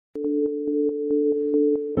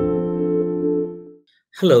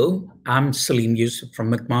Hello, I'm Salim Yusuf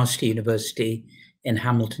from McMaster University in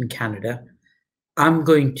Hamilton, Canada. I'm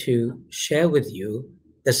going to share with you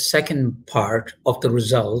the second part of the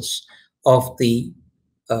results of the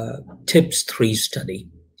TIPS-3 study.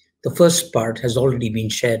 The first part has already been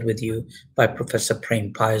shared with you by Professor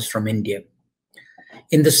Prem Pius from India.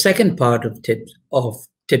 In the second part of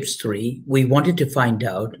TIPS-3, we wanted to find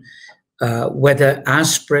out whether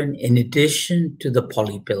aspirin, in addition to the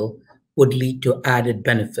polypill, would lead to added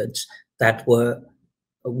benefits that were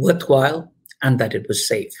worthwhile and that it was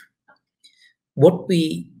safe. What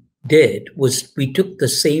we did was we took the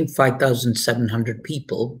same 5,700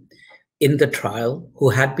 people in the trial who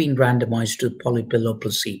had been randomized to polypill or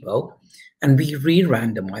placebo, and we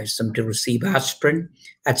re-randomized them to receive aspirin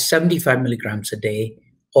at 75 milligrams a day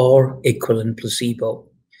or equivalent placebo.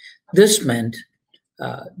 This meant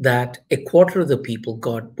that a quarter of the people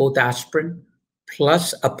got both aspirin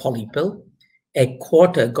plus a polypill, a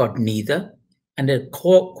quarter got neither, and a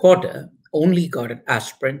quarter only got an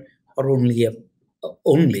aspirin or only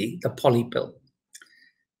the polypill.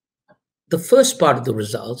 The first part of the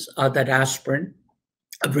results are that aspirin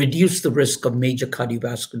reduced the risk of major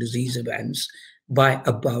cardiovascular disease events by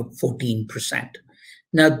about 14%.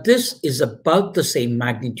 Now, this is about the same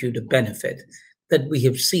magnitude of benefit that we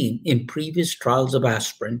have seen in previous trials of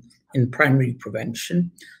aspirin in primary prevention.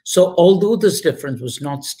 So although this difference was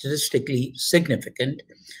not statistically significant,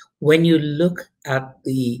 when you look at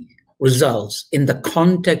the results in the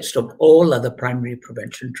context of all other primary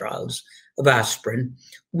prevention trials of aspirin,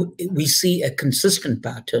 we see a consistent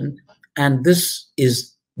pattern, and this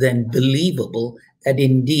is then believable that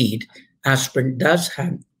indeed aspirin does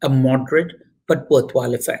have a moderate but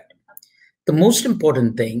worthwhile effect. The most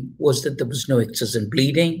important thing was that there was no excess in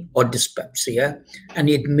bleeding or dyspepsia, and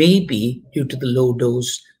it may be due to the low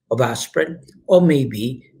dose of aspirin, or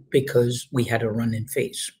maybe because we had a run-in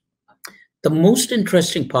phase. The most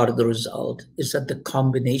interesting part of the result is that the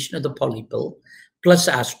combination of the polypill plus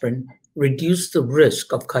aspirin reduced the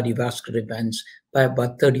risk of cardiovascular events by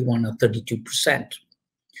about 31 or 32%.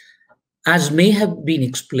 As may have been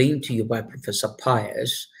explained to you by Professor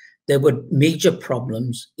Pius, there were major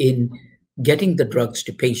problems in getting the drugs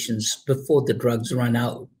to patients before the drugs ran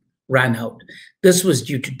out. This was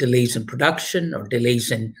due to delays in production or delays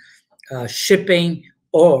in shipping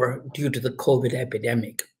or due to the COVID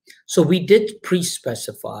epidemic. So we did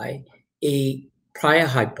pre-specify a prior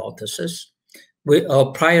hypothesis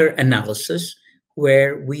or prior analysis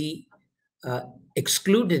where we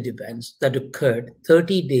excluded events that occurred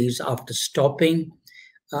 30 days after stopping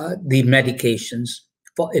the medications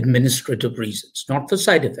for administrative reasons, not for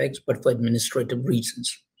side effects, but for administrative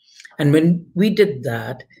reasons. And when we did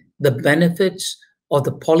that, the benefits of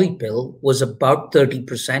the polypill was about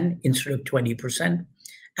 30% instead of 20%,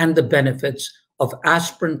 and the benefits of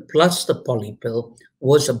aspirin plus the polypill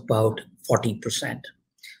was about 40%.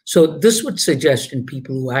 So this would suggest in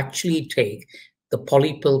people who actually take the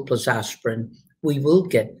polypill plus aspirin, we will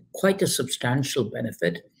get quite a substantial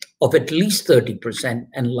benefit of at least 30%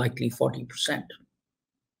 and likely 40%.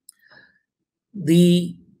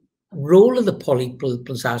 The role of the polypill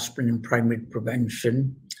plus aspirin in primary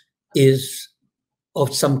prevention is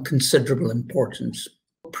of some considerable importance.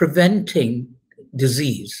 Preventing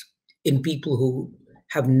disease in people who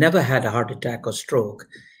have never had a heart attack or stroke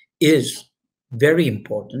is very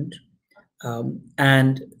important,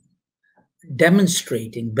 and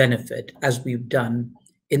demonstrating benefit, as we've done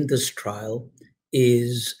in this trial,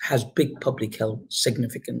 has big public health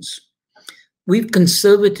significance. We've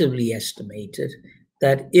conservatively estimated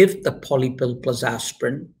that if the polypill plus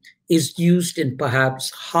aspirin is used in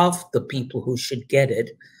perhaps half the people who should get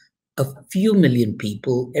it, a few million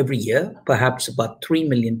people every year, perhaps about 3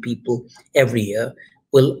 million people every year,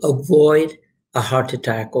 will avoid a heart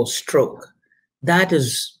attack or stroke. That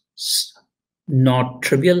is not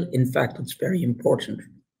trivial. In fact, it's very important.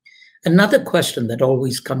 Another question that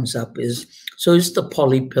always comes up is, so is the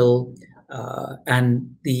polypill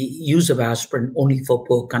and the use of aspirin only for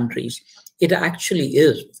poor countries? It actually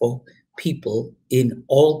is for people in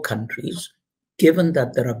all countries, given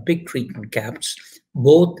that there are big treatment gaps,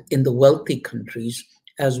 both in the wealthy countries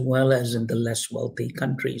as well as in the less wealthy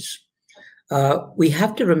countries. We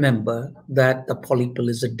have to remember that the polypill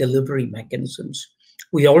is a delivery mechanism.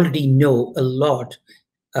 We already know a lot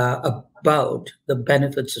about the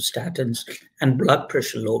benefits of statins and blood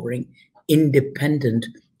pressure lowering independent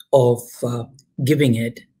of giving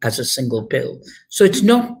it as a single pill. So it's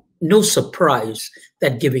no surprise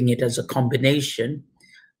that giving it as a combination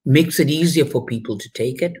makes it easier for people to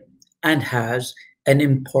take it and has an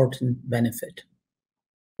important benefit.